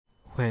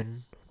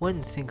When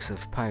one thinks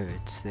of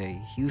pirates,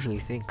 they usually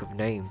think of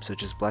names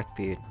such as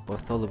Blackbeard,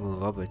 Bartholomew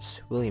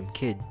Roberts, William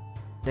Kidd,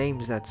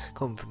 names that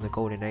come from the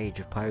golden age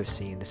of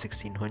piracy in the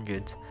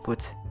 1600s,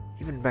 but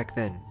even back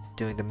then,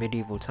 during the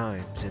medieval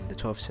times in the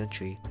 12th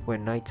century,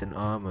 when knights in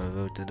armour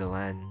rode through the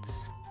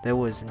lands, there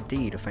was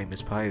indeed a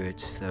famous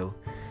pirate, though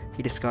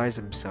he disguised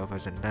himself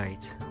as a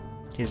knight.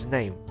 His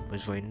name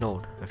was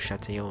Reginald of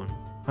Châtillon.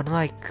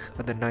 Unlike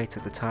other knights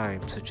at the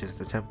time, such as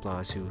the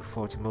Templars who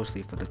fought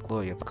mostly for the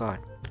glory of God,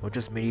 or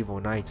just medieval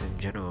knights in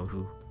general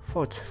who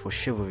fought for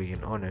chivalry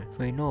and honour,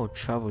 Reginald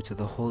travelled to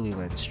the Holy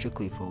Land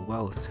strictly for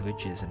wealth,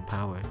 riches and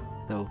power.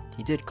 Though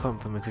he did come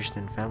from a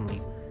Christian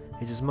family,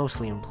 it is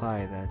mostly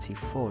implied that he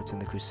fought in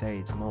the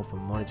Crusades more for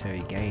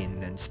monetary gain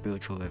than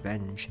spiritual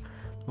revenge,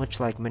 much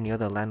like many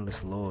other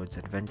landless lords,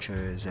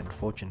 adventurers and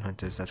fortune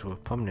hunters that were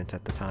prominent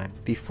at the time.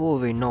 Before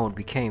Reginald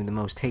became the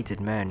most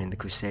hated man in the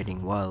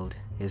crusading world,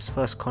 his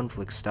first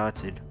conflict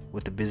started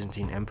with the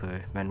Byzantine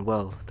Emperor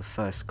Manuel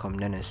I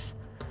Comnenus.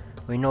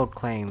 Reginald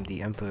claimed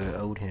the emperor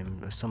owed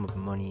him a sum of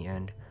money,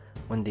 and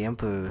when the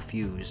emperor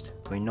refused,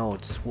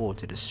 Reginald swore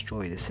to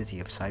destroy the city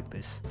of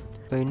Cyprus.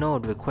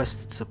 Reginald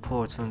requested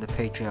support from the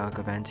Patriarch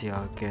of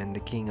Antioch and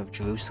the King of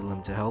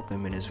Jerusalem to help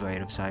him in his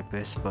raid of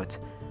Cyprus, but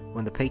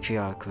when the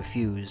Patriarch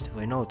refused,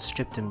 Reginald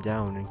stripped him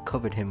down and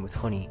covered him with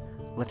honey,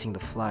 letting the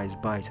flies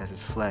bite at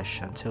his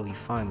flesh until he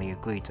finally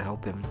agreed to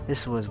help him.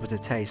 This was but a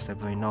taste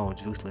of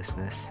Reginald's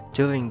ruthlessness.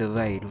 During the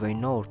raid,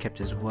 Reginald kept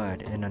his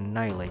word and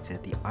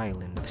annihilated the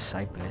island of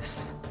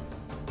Cyprus.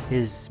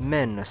 His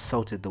men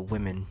assaulted the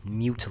women,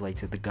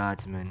 mutilated the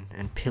guardsmen,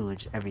 and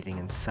pillaged everything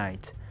in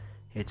sight.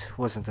 It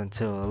wasn't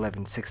until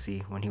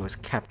 1160 when he was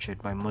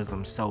captured by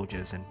Muslim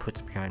soldiers and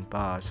put behind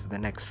bars for the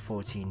next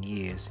 14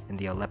 years in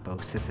the Aleppo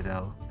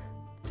citadel.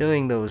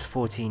 During those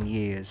 14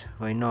 years,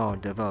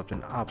 Reginald developed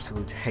an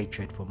absolute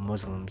hatred for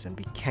Muslims and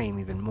became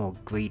even more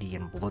greedy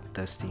and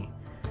bloodthirsty.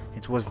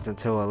 It wasn't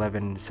until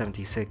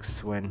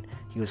 1176 when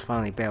he was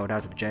finally bailed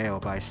out of jail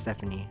by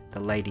Stephanie, the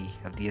lady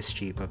of the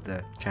Eastchief of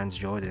the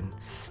Transjordan.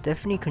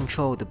 Stephanie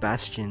controlled the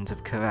bastions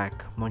of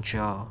Kerak,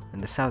 Montreal,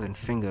 and the southern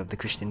finger of the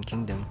Christian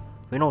kingdom.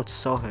 Reginald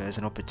saw her as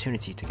an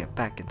opportunity to get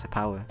back into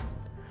power.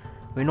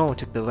 Reginald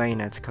took the reign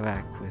at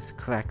Kerak, with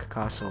Kerak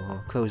Castle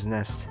or Crow's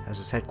Nest as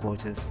his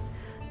headquarters.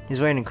 His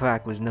reign in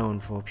Kerak was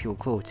known for pure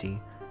cruelty.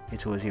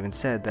 It was even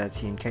said that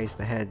he encased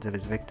the heads of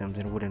his victims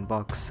in a wooden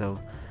box so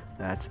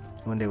that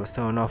when they were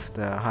thrown off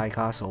the high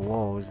castle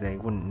walls, they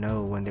wouldn't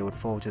know when they would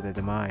fall to their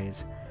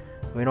demise.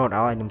 Reginald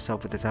allied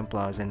himself with the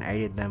Templars and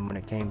aided them when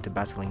it came to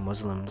battling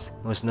Muslims,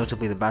 most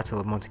notably the Battle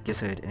of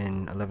Montgisard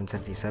in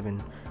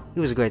 1177. He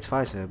was a great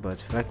fighter,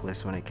 but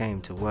reckless when it came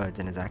to words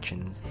and his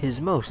actions.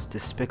 His most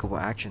despicable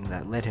action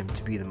that led him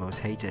to be the most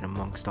hated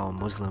amongst all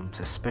Muslims,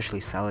 especially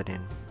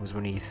Saladin, was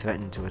when he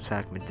threatened to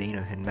attack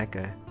Medina and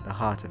Mecca, the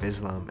heart of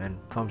Islam, and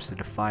promised to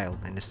defile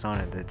and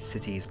dishonor the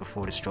cities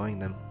before destroying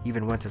them. He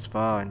even went as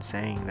far in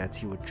saying that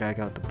he would drag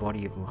out the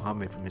body of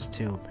Muhammad from his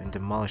tomb and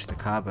demolish the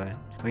Kaaba.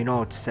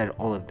 Reginald said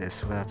all of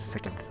this without a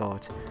second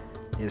thought.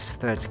 His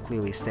threats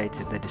clearly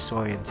stated the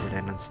disoriented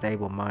and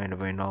unstable mind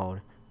of Reginald,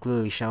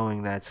 clearly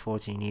showing that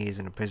 14 years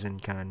in a prison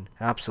can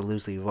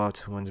absolutely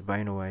rot one's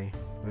brain away.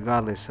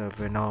 Regardless of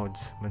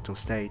Reginald's mental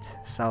state,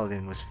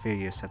 Saladin was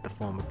furious at the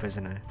former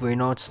prisoner.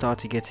 Reginald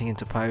started getting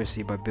into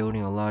piracy by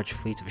building a large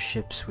fleet of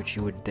ships which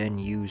he would then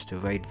use to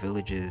raid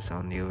villages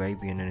on the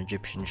Arabian and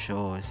Egyptian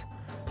shores.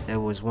 There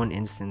was one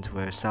instance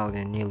where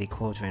Saladin nearly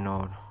caught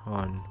Reginald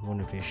on one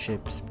of his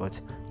ships, but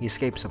he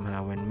escaped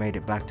somehow and made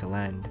it back to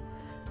land.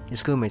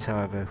 His crewmates,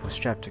 however, were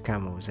strapped to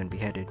camels and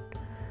beheaded.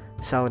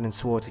 Saladin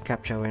swore to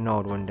capture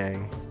Reginald one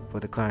day for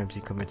the crimes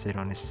he committed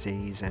on his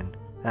seas, and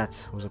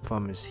that was a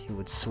promise he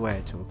would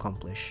swear to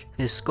accomplish.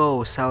 This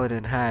goal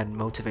Saladin had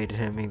motivated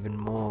him even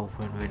more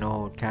when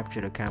Reginald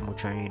captured a camel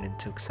train and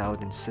took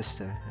Saladin's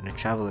sister and the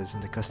travelers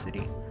into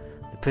custody.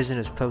 The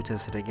prisoners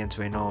protested against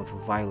Reginald for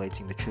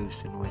violating the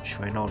truce, in which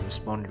Reginald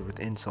responded with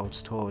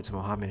insults towards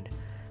Muhammad.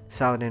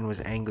 Saladin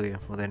was angrier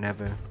more than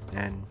ever,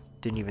 and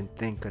didn't even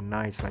think a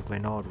knight like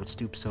Reginald would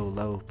stoop so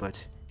low,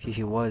 but here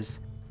he was,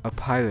 a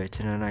pirate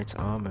in a knight's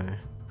armor,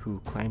 who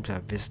claimed to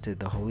have visited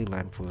the Holy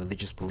Land for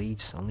religious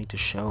beliefs, only to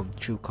show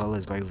true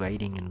colors by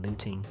raiding and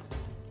looting.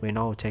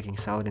 Reginald taking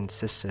Saladin's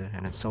sister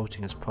and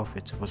insulting his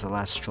prophet was the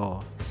last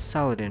straw.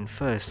 Saladin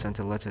first sent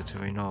a letter to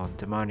Reginald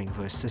demanding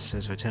for his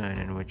sister's return,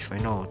 in which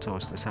Reginald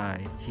tossed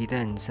aside. He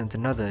then sent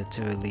another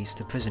to release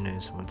the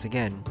prisoners. Once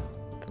again,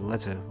 the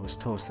letter was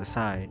tossed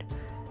aside.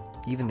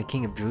 Even the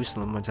King of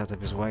Jerusalem went out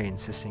of his way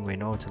insisting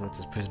Reginald to let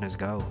his prisoners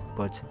go,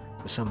 but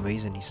for some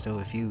reason he still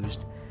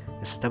refused.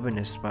 The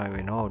stubbornness by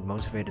Reginald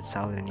motivated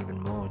Saladin even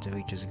more to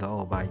reach his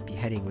goal by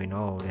beheading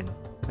Reginald and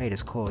made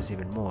his cause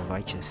even more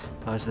righteous.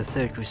 As the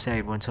Third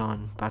Crusade went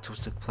on, battles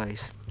took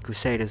place.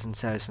 Crusaders and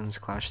Saracens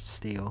clashed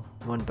steel.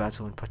 One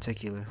battle in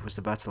particular was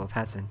the Battle of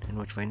Hattin, in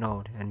which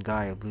Reginald and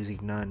Guy of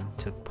Lusignan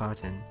took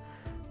part in.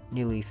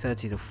 Nearly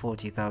 30 to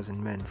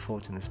 40,000 men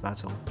fought in this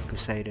battle,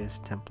 Crusaders,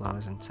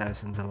 Templars and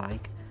Saracens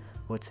alike,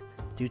 but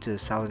due to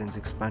Saladin's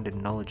expanded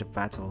knowledge of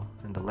battle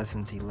and the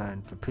lessons he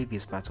learned from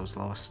previous battles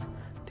lost,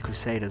 The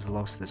Crusaders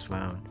lost this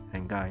round,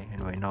 and Guy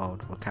and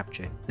Reynald were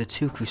captured. The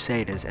two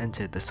Crusaders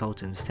entered the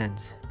Sultan's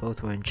tent.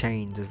 Both were in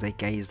chains as they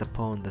gazed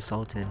upon the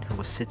Sultan, who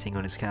was sitting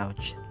on his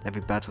couch.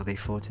 Every battle they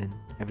fought in,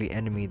 every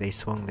enemy they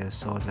swung their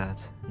swords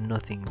at,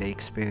 nothing they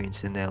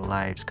experienced in their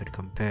lives could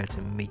compare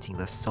to meeting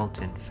the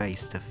Sultan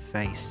face to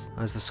face.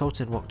 As the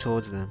Sultan walked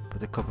towards them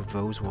with a cup of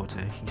rose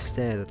water, he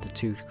stared at the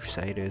two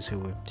Crusaders who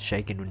were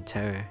shaken with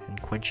terror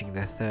and quenching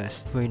their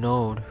thirst.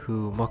 Reynald,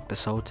 who mocked the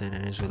Sultan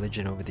and his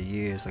religion over the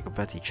years like a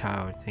bratty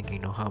child,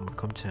 thinking no harm would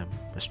come to him,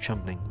 was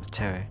trembling with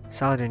terror.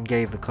 Saladin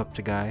gave the cup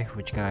to Guy,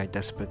 which Guy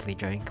desperately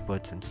drank,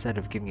 but instead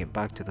of giving it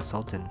back to the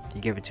Sultan, he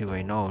gave it to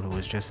Reynald, who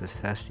was just as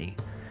thirsty.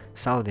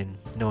 Saladin,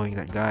 knowing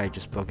that Guy had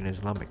just broken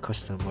Islamic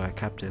custom where a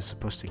captor is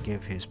supposed to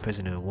give his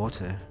prisoner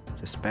water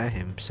to spare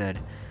him, said,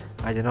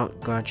 "I do not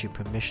grant you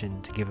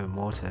permission to give him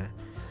water."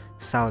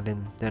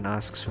 Saladin then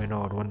asks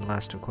Reynald one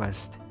last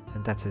request,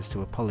 and that is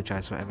to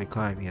apologize for every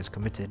crime he has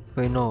committed.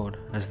 Reynald,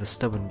 as the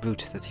stubborn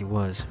brute that he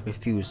was,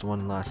 refused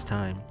one last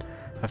time.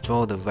 After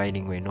all the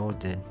writing Reynald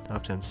did,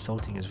 after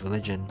insulting his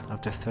religion,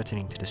 after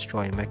threatening to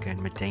destroy Mecca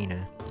and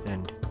Medina,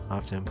 and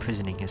after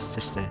imprisoning his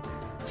sister,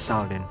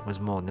 Saladin was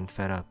more than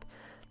fed up.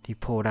 He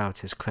pulled out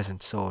his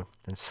crescent sword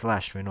and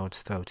slashed Reynald's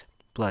throat,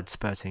 blood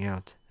spurting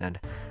out, and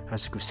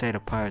as the Crusader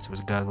pirate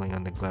was gurgling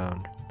on the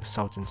ground, the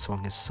Sultan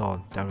swung his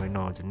sword down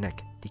Reynald's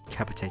neck,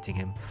 decapitating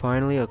him.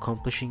 Finally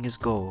accomplishing his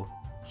goal,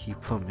 he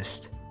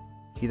promised.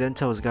 He then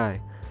tells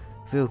Guy,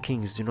 "Real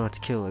kings do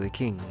not kill other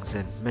kings,"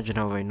 and mentioned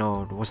how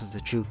Reynald wasn't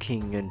a true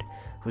king and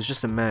was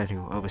just a man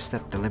who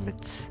overstepped the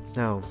limits.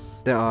 Now,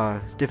 there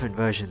are different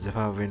versions of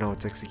how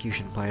Reynald's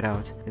execution played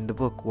out. In the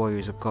book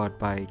Warriors of God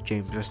by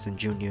James Reston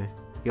Jr.,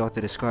 the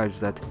author describes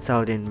that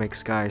Saladin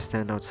makes Guy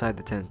stand outside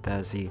the tent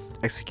as he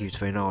executes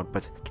Reynald,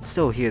 but can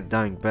still hear the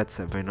dying breaths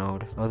of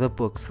Reynald. Other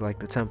books like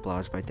The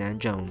Templars by Dan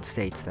Jones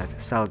states that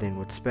Saladin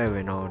would spare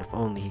Reynald if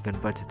only he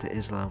converted to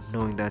Islam,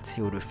 knowing that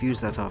he would refuse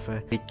that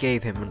offer. It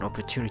gave him an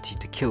opportunity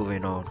to kill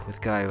Reynald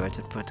with Guy right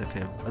in front of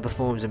him. Other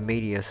forms of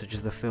media such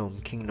as the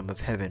film Kingdom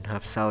of Heaven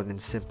have Saladin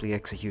simply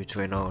execute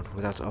Reynald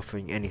without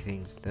offering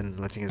anything, then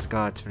letting his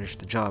guards finish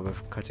the job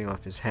of cutting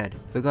off his head.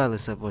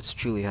 Regardless of what's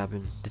truly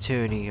happened, the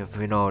tyranny of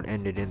Reynald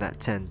ended in that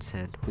tent,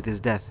 and with his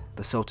death,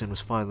 the Sultan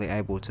was finally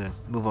able to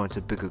move on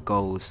to bigger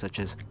goals such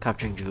as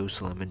capturing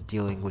Jerusalem and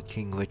dealing with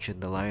King Richard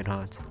the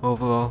Lionheart.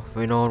 Overall,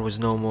 Reynald was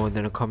no more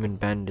than a common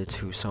bandit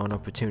who saw an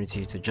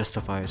opportunity to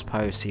justify his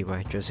piracy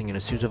by dressing in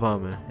a suit of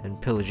armor and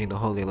pillaging the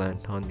Holy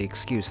Land on the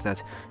excuse that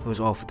it was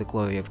all for the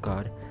glory of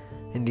God.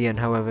 In the end,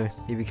 however,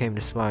 he became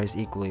despised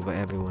equally by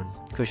everyone: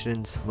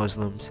 Christians,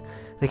 Muslims,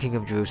 the King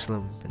of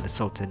Jerusalem, and the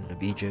Sultan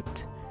of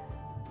Egypt.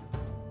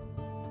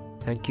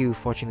 Thank you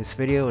for watching this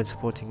video and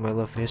supporting my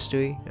love for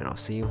history, and I'll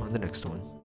see you on the next one.